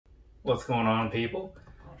What's going on, people?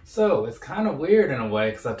 So it's kind of weird in a way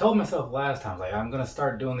because I told myself last time, like, I'm going to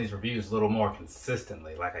start doing these reviews a little more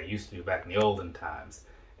consistently like I used to do back in the olden times.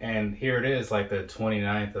 And here it is, like the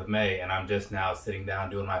 29th of May, and I'm just now sitting down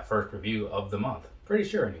doing my first review of the month. Pretty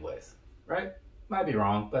sure anyways, right? Might be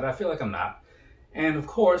wrong, but I feel like I'm not. And of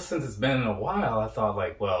course, since it's been a while, I thought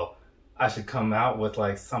like, well, I should come out with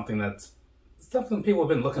like something people have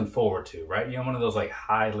been looking forward to, right? You know, one of those like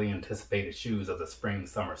highly anticipated shoes of the spring,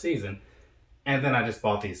 summer season. And then I just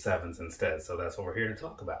bought these 7s instead. So that's what we're here to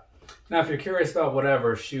talk about. Now, if you're curious about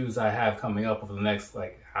whatever shoes I have coming up over the next,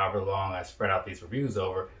 like, however long I spread out these reviews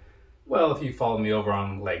over, well, if you follow me over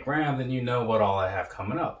on Lake Ram, then you know what all I have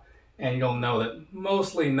coming up. And you'll know that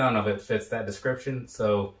mostly none of it fits that description.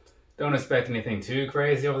 So don't expect anything too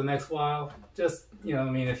crazy over the next while. Just, you know, I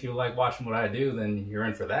mean, if you like watching what I do, then you're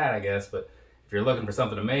in for that, I guess. But if you're looking for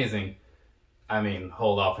something amazing, I mean,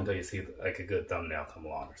 hold off until you see like a good thumbnail come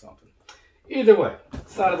along or something. Either way,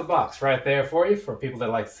 side of the box right there for you, for people that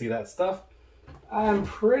like to see that stuff. I'm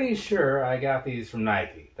pretty sure I got these from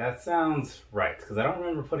Nike. That sounds right, because I don't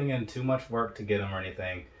remember putting in too much work to get them or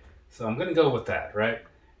anything. So I'm going to go with that, right?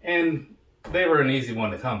 And they were an easy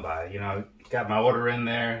one to come by. You know, got my order in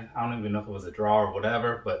there. I don't even know if it was a draw or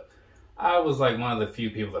whatever, but I was like one of the few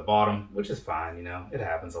people that bought them, which is fine, you know. It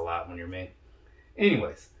happens a lot when you're me.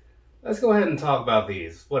 Anyways, let's go ahead and talk about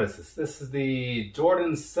these. What is this? This is the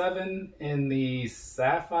Jordan 7 in the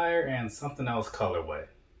Sapphire and something else colorway.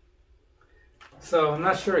 So I'm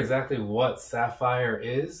not sure exactly what Sapphire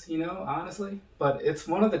is, you know, honestly, but it's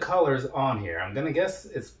one of the colors on here. I'm going to guess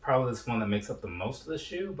it's probably this one that makes up the most of the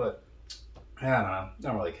shoe, but I don't know.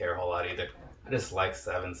 Don't really care a whole lot either. I just like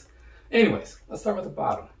 7s. Anyways, let's start with the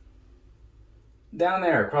bottom. Down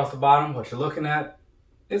there across the bottom, what you're looking at,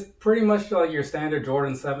 it's pretty much like your standard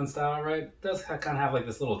Jordan 7 style, right? It does kind of have like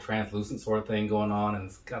this little translucent sort of thing going on, and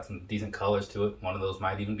it's got some decent colors to it. One of those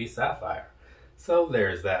might even be sapphire. So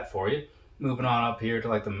there's that for you. Moving on up here to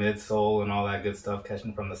like the midsole and all that good stuff,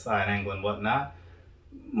 catching from the side angle and whatnot.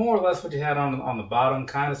 More or less what you had on the bottom,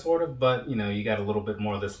 kind of, sort of, but you know, you got a little bit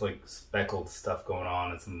more of this like speckled stuff going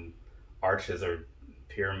on and some arches or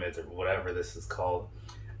pyramids or whatever this is called.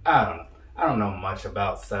 I don't know. I don't know much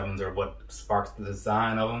about 7s or what sparks the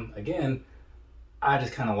design of them. Again, I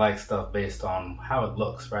just kind of like stuff based on how it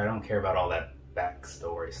looks, right? I don't care about all that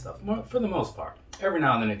backstory stuff, for the most part. Every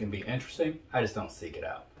now and then it can be interesting. I just don't seek it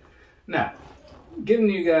out. Now, giving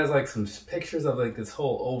you guys like some pictures of like this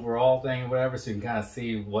whole overall thing or whatever, so you can kind of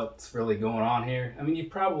see what's really going on here. I mean, you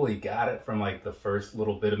probably got it from like the first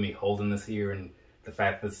little bit of me holding this here and the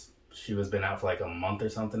fact this shoe has been out for like a month or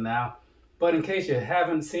something now. But in case you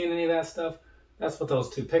haven't seen any of that stuff, that's what those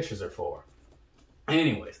 2 pictures are for.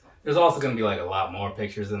 Anyways, there's also going to be like a lot more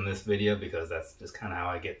pictures in this video because that's just kind of how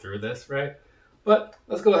I get through this, right? But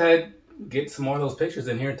let's go ahead, get some more of those pictures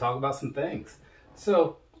in here and talk about some things.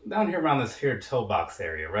 So down here around this here toe box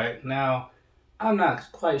area, right? Now, I'm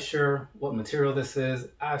not quite sure what material this is.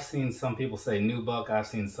 I've seen some people say nubuck. I've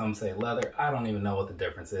seen some say leather. I don't even know what the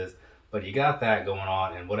difference is. But you got that going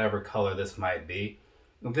on in whatever color this might be.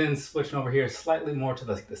 And then switching over here slightly more to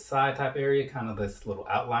the side type area, kind of this little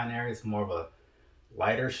outline area. It's more of a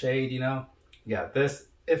lighter shade, you know. You got this.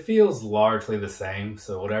 It feels largely the same.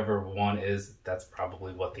 So whatever one is, that's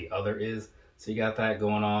probably what the other is. So you got that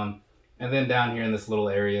going on. And then down here in this little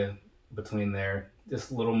area between there,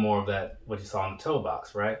 just a little more of that, what you saw in the toe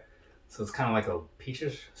box, right? So it's kind of like a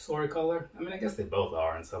peachish sort of color. I mean, I guess they both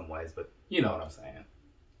are in some ways, but you know what I'm saying.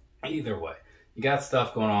 Either way. You got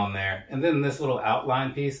stuff going on there. And then this little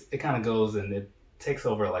outline piece, it kind of goes and it takes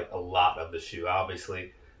over like a lot of the shoe,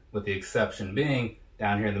 obviously, with the exception being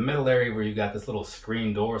down here in the middle area where you got this little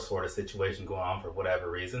screen door sort of situation going on for whatever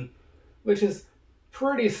reason, which is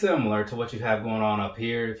pretty similar to what you have going on up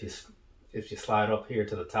here. If you slide up here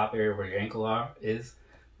to the top area where your ankle is,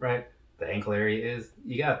 right? The ankle area is,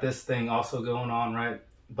 you got this thing also going on, right?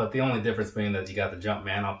 But the only difference being that you got the jump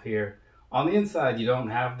man up here. On the inside, you don't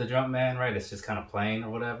have the jump man, right? It's just kind of plain or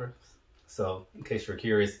whatever. So in case you're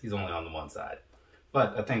curious, he's only on the one side.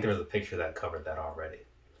 But I think there was a picture that covered that already.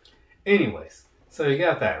 Anyways, so you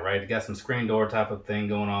got that, right? You got some screen door type of thing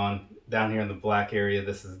going on. Down here in the black area,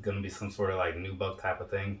 this is going to be some sort of like nubuck type of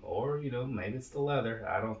thing. Or, you know, maybe it's the leather.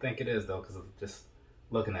 I don't think it is, though, because of just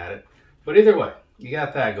looking at it. But either way, you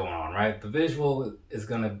got that going on, right? The visual is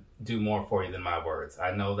going to do more for you than my words.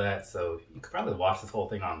 I know that, so you could probably watch this whole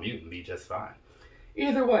thing on mute and be just fine.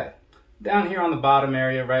 Either way, down here on the bottom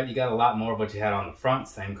area, right, you got a lot more of what you had on the front.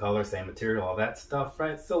 Same color, same material, all that stuff,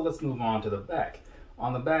 right? So let's move on to the back.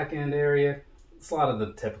 On the back end area, it's a lot of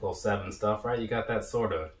the typical 7 stuff, right? You got that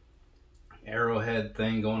sort of arrowhead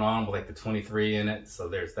thing going on with like the 23 in it. So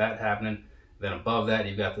there's that happening. Then above that,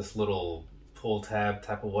 you've got this little pull tab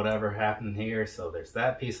type of whatever happening here. So there's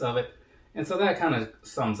that piece of it. And so that kind of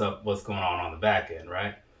sums up what's going on the back end,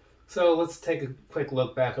 right? So let's take a quick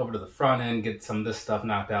look back over to the front end, get some of this stuff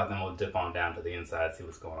knocked out, then we'll dip on down to the inside, see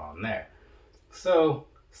what's going on there. So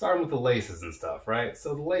starting with the laces and stuff, right?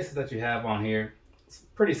 So the laces that you have on here, it's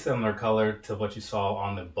pretty similar color to what you saw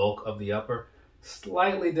on the bulk of the upper.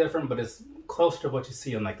 Slightly different, but it's close to what you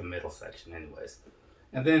see on like the middle section anyways.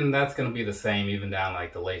 And then that's going to be the same even down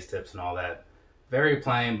like the lace tips and all that. Very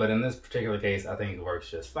plain, but in this particular case, I think it works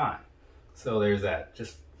just fine. So there's that,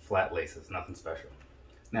 just flat laces, nothing special.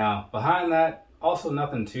 Now, behind that, also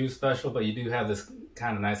nothing too special, but you do have this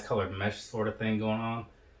kind of nice colored mesh sort of thing going on.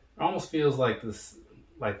 It almost feels like this,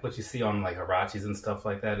 like what you see on like Hirachis and stuff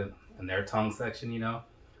like that in their tongue section, you know?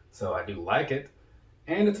 So I do like it.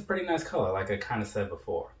 And it's a pretty nice color, like I kind of said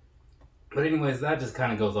before. But anyways, that just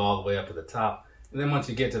kind of goes all the way up to the top. And then once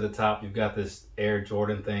you get to the top, you've got this Air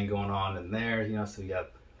Jordan thing going on in there, you know, so you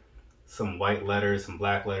got some white letters, some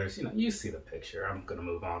black letters, you know, you see the picture. I'm going to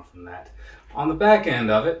move on from that. On the back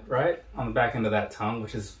end of it, right, on the back end of that tongue,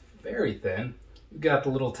 which is very thin, you've got the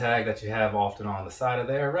little tag that you have often on the side of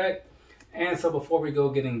there, right? And so before we go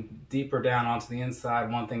getting deeper down onto the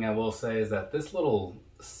inside, one thing I will say is that this little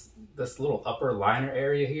upper liner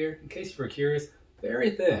area here, in case you were curious,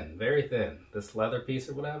 very thin, this leather piece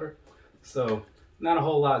or whatever. So not a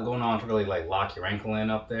whole lot going on to really like lock your ankle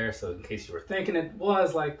in up there. So in case you were thinking it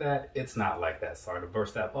was like that, it's not like that. Sorry to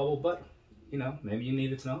burst that bubble, but you know, maybe you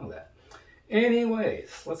needed to know that.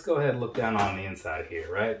 Anyways, let's go ahead and look down on the inside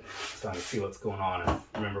here, right? So I can see what's going on and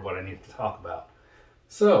remember what I need to talk about.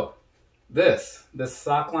 So this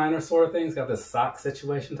sock liner sort of thing's got this sock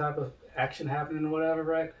situation type of action happening or whatever,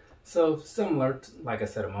 right? So similar to, like I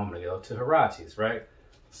said a moment ago, to Hirachis, right?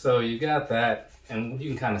 So you got that, and you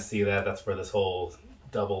can kind of see that. That's where this whole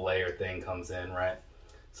double layer thing comes in, right?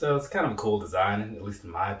 So it's kind of a cool design, at least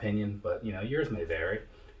in my opinion, but you know, yours may vary.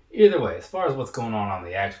 Either way, as far as what's going on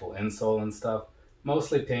the actual insole and stuff,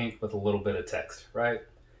 mostly pink with a little bit of text, right?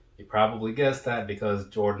 You probably guessed that because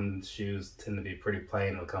Jordan shoes tend to be pretty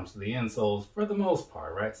plain when it comes to the insoles for the most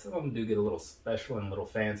part, right? Some of them do get a little special and a little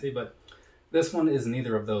fancy, but this one is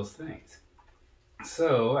neither of those things.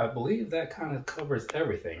 So I believe that kind of covers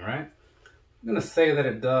everything, right? I'm going to say that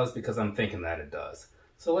it does because I'm thinking that it does.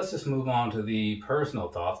 So let's just move on to the personal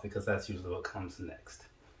thoughts because that's usually what comes next.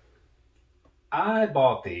 I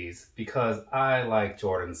bought these because I like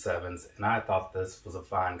Jordan 7s and I thought this was a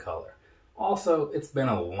fine color. Also, it's been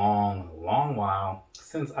a long while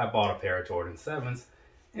since I bought a pair of Jordan 7s.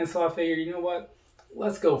 And so I figured, you know what?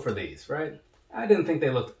 Let's go for these, right? I didn't think they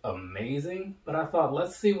looked amazing, but I thought,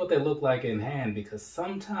 let's see what they look like in hand, because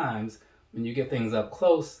sometimes when you get things up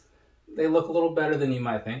close, they look a little better than you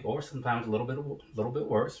might think, or sometimes a little bit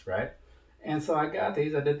worse, right? And so I got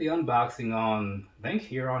these. I did the unboxing on, I think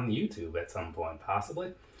here on YouTube at some point,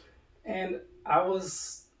 possibly. And I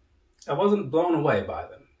wasn't blown away by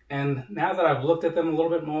them. And now that I've looked at them a little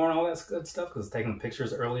bit more and all that good stuff, because I was taking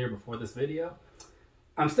pictures earlier before this video,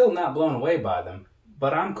 I'm still not blown away by them,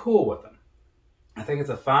 but I'm cool with them. I think it's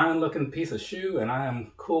a fine looking piece of shoe and I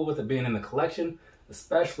am cool with it being in the collection,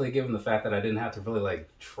 especially given the fact that I didn't have to really like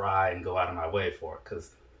try and go out of my way for it.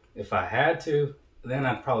 Because if I had to, then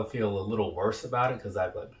I'd probably feel a little worse about it because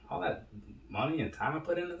I've like all that money and time I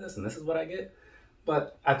put into this and this is what I get.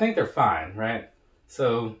 But I think they're fine, right?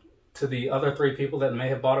 So to the other 3 people that may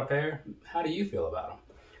have bought a pair, how do you feel about them?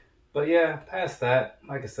 But yeah, past that,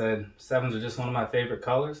 like I said, 7s are just one of my favorite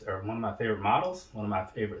colors, or one of my favorite models, one of my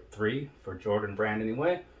favorite 3 for Jordan brand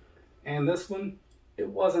anyway. And this one, it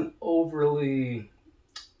wasn't overly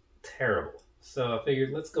terrible. So I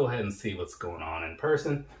figured, let's go ahead and see what's going on in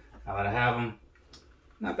person. Now that I have them,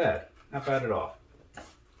 not bad at all.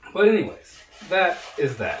 But anyways, that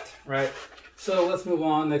is that, right? So let's move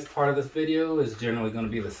on. Next part of this video is generally going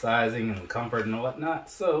to be the sizing and comfort and whatnot.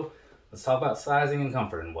 So let's talk about sizing and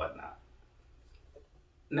comfort and whatnot.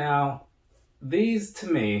 Now, these to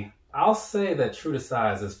me, I'll say that true to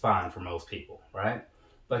size is fine for most people, right?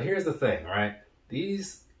 But here's the thing, right?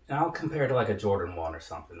 These, and I'll compare to like a Jordan 1 or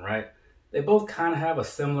something, right? They both kind of have a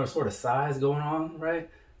similar sort of size going on, right?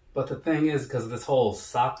 But the thing is, because of this whole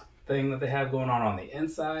sock thing that they have going on the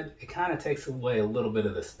inside, it kind of takes away a little bit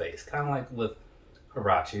of the space. Kind of like with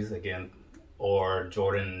Hirachis, again, or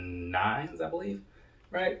Jordan 9s, I believe,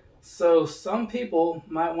 right? So some people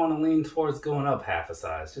might want to lean towards going up half a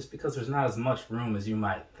size just because there's not as much room as you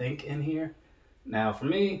might think in here. Now for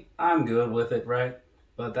me, I'm good with it, right?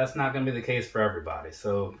 But that's not going to be the case for everybody.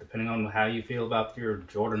 So depending on how you feel about your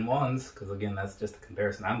Jordan 1s, because again, that's just the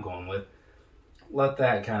comparison I'm going with, let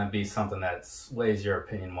that kind of be something that sways your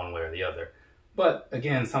opinion one way or the other. But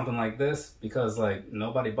again, something like this, because like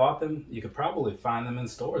nobody bought them, you could probably find them in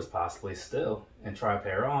stores possibly still and try a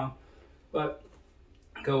pair on. But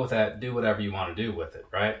go with that, do whatever you want to do with it,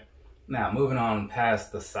 right? Now, moving on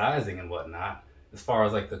past the sizing and whatnot, as far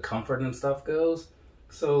as like the comfort and stuff goes,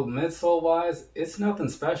 so midsole wise, it's nothing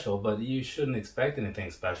special, but you shouldn't expect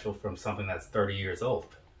anything special from something that's 30 years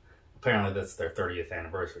old. Apparently that's their 30th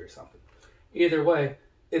anniversary or something. Either way,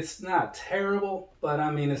 it's not terrible, but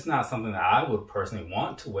I mean, it's not something that I would personally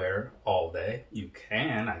want to wear all day. You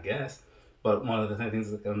can, I guess, but one of the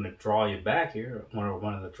things that's going to draw you back here,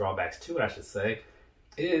 one of the drawbacks to it, I should say,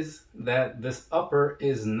 is that this upper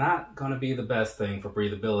is not going to be the best thing for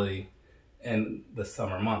breathability in the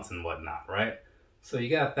summer months and whatnot, right? So you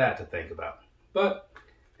got that to think about. But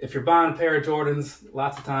if you're buying a pair of Jordans,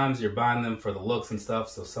 lots of times you're buying them for the looks and stuff,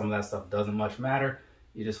 so some of that stuff doesn't much matter.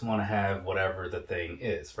 You just want to have whatever the thing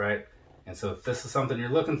is, right? And so if this is something you're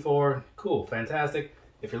looking for, cool, fantastic.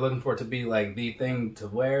 If you're looking for it to be like the thing to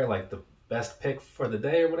wear, like the best pick for the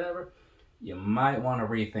day or whatever, you might want to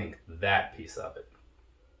rethink that piece of it.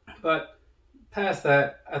 But past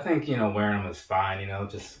that, I think, you know, wearing them is fine, you know,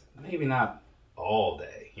 just maybe not all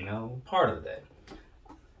day, you know, part of the day.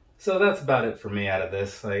 So that's about it for me out of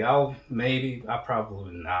this. Like I'll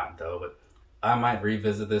probably not though, but I might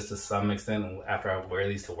revisit this to some extent after I wear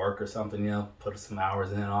these to work or something, you know, put some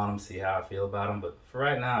hours in on them, see how I feel about them. But for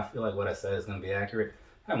right now, I feel like what I said is going to be accurate.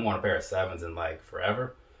 I haven't worn a pair of 7s in like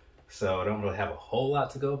forever, so I don't really have a whole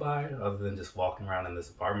lot to go by other than just walking around in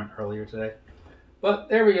this apartment earlier today. But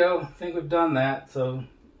there we go. I think we've done that. So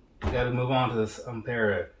we got to move on to this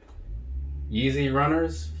pair of Yeezy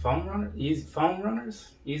runners, Yeezy foam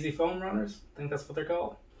runners. I think that's what they're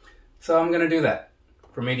called. So I'm going to do that.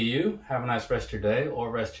 From me to you, have a nice rest of your day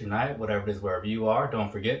or rest of your night, whatever it is, wherever you are.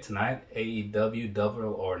 Don't forget, tonight, AEW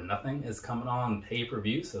Double or Nothing is coming on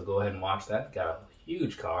pay-per-view, so go ahead and watch that. Got a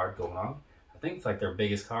huge card going on. I think it's like their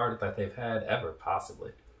biggest card that they've had ever,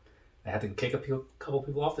 possibly. They had to kick a couple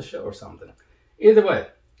people off the show or something. Either way,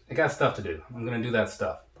 I got stuff to do. I'm going to do that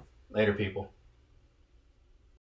stuff. Later, people.